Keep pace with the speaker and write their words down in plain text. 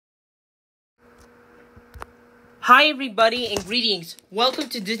Hi everybody and greetings. Welcome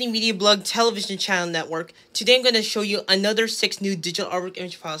to Disney Media Blog Television Channel Network. Today I'm going to show you another 6 new digital artwork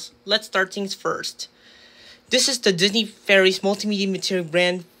image files. Let's start things first. This is the Disney Fairies Multimedia Material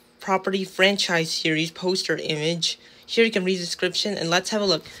Brand Property Franchise Series poster image. Here you can read the description and let's have a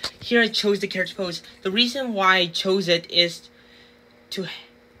look. Here I chose the character pose. The reason why I chose it is to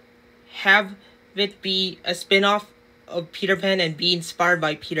have it be a spin-off of Peter Pan and be inspired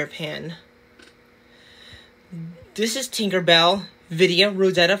by Peter Pan. This is Tinkerbell, Vidia,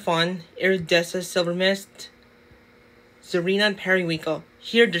 Rosetta Fawn, Iridessa, Silvermist, Zarina, and Periwinkle.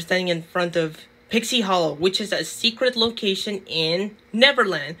 Here they're standing in front of Pixie Hollow, which is a secret location in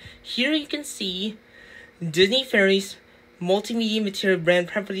Neverland. Here you can see Disney Fairies Multimedia Material Brand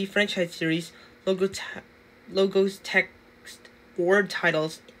Property Franchise Series logos, text, word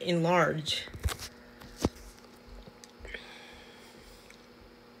titles in large.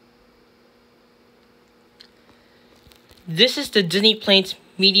 This is the Disney Plains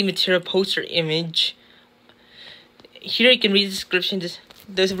Media Material poster image. Here you can read the description.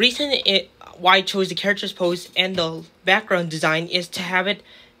 The reason why I chose the characters pose and the background design is to have it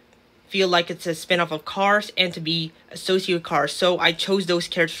feel like it's a spin-off of Cars and to be associated with Cars. So I chose those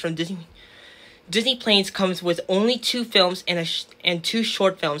characters from Disney. Disney Plains comes with only 2 films and 2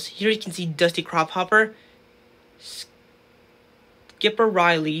 short films. Here you can see Dusty Crophopper, Skipper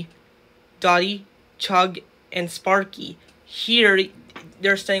Riley, Dottie, Chug, and Sparky. Here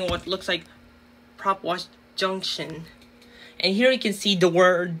they're saying what looks like Prop Wash Junction. And here you can see the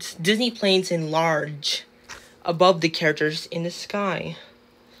words Disney Plains in large above the characters in the sky.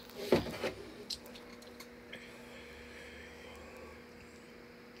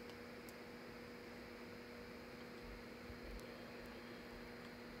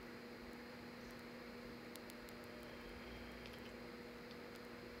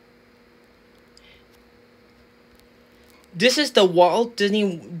 This is the Walt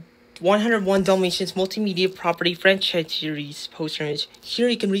Disney 101 Dalmatians Multimedia Property Franchise Series poster image. Here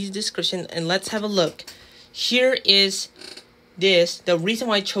you can read the description and let's have a look. Here is this. The reason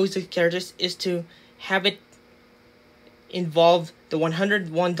why I chose the characters is to have it involve the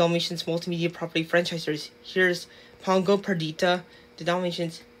 101 Dalmatians Multimedia Property Franchise Series. Here's Pongo, Perdita, the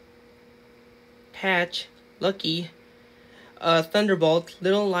Dalmatians, Patch, Lucky, Thunderbolt,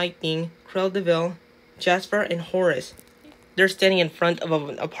 Little Lightning, Cruella de Vil, Jasper, and Horace. They're standing in front of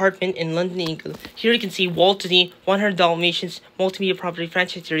an apartment in London, England. Here you can see Walt Disney 100 Dalmatians Multimedia Property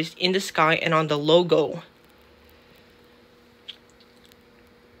Franchise Series in the sky and on the logo.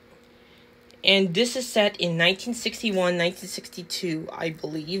 And this is set in 1961-1962, I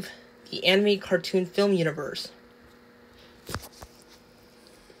believe, the animated cartoon film universe.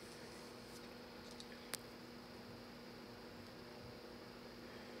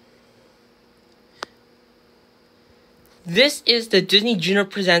 This is the Disney Junior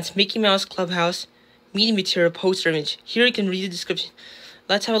Presents Mickey Mouse Clubhouse Media Material poster image. Here you can read the description.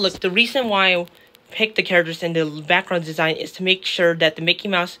 Let's have a look. The reason why I picked the characters and the background design is to make sure that the Mickey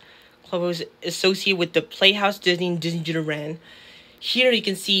Mouse Clubhouse is associated with the Playhouse Disney and Disney Junior Brand. Here you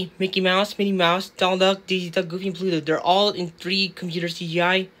can see Mickey Mouse, Minnie Mouse, Donald Duck, Daisy Duck, Goofy, and Pluto. They're all in 3 computer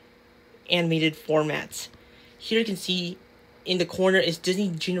CGI animated formats. Here you can see in the corner is Disney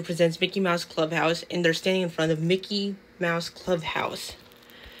Junior Presents Mickey Mouse Clubhouse, and they're standing in front of Mickey Mouse Clubhouse.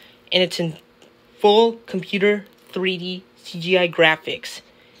 And it's in full computer 3D CGI graphics.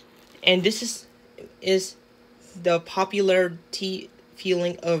 And this is the popularity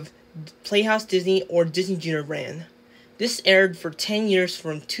feeling of Playhouse Disney or Disney Junior Brand. This aired for 10 years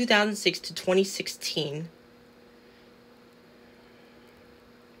from 2006 to 2016.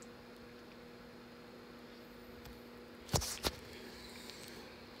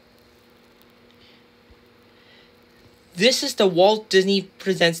 This is the Walt Disney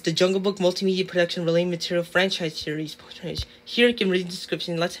Presents The Jungle Book Multimedia Production Related Material Franchise Series. Here you can read the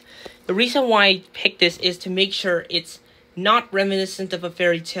description. The reason why I picked this is to make sure it's not reminiscent of a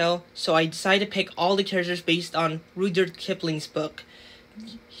fairy tale, so I decided to pick all the characters based on Rudyard Kipling's book.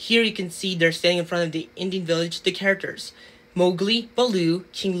 Here you can see they're standing in front of the Indian village. The characters: Mowgli, Baloo,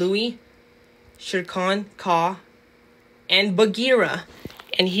 King Louie, Shere Khan, Kaa, and Bagheera.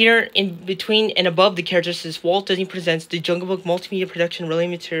 And here, in between and above the characters, is Walt Disney Presents The Jungle Book Multimedia Production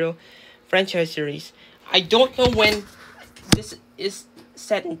Related Material Franchise Series. I don't know when this is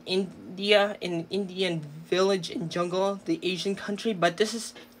set in India, in an Indian village in jungle, the Asian country, but this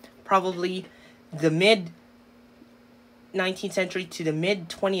is probably the mid-19th century to the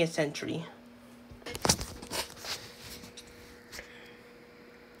mid-20th century.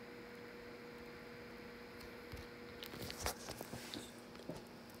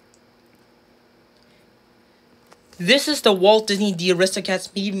 This is the Walt Disney The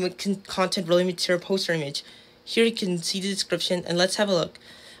Aristocats Media Content Related Material poster image. Here you can see the description, and let's have a look.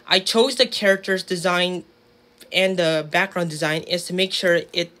 I chose the characters design and the background design is to make sure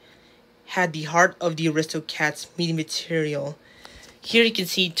it had the heart of the Aristocats media material. Here you can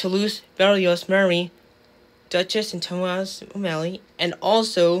see Toulouse, Berlioz, Mary, Duchess, and Thomas O'Malley, and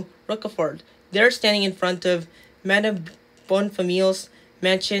also Roquefort. They're standing in front of Madame Bonfamille's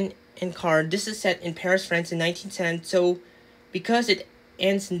mansion and car. This is set in Paris, France in 1910, so because it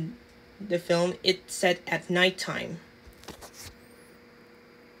ends in the film, it's set at nighttime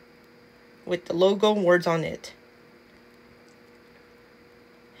with the logo and words on it.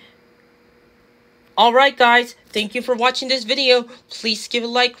 Alright guys, thank you for watching this video. Please give a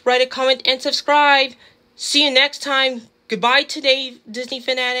like, write a comment, and subscribe. See you next time. Goodbye today, Disney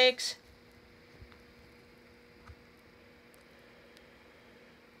fanatics.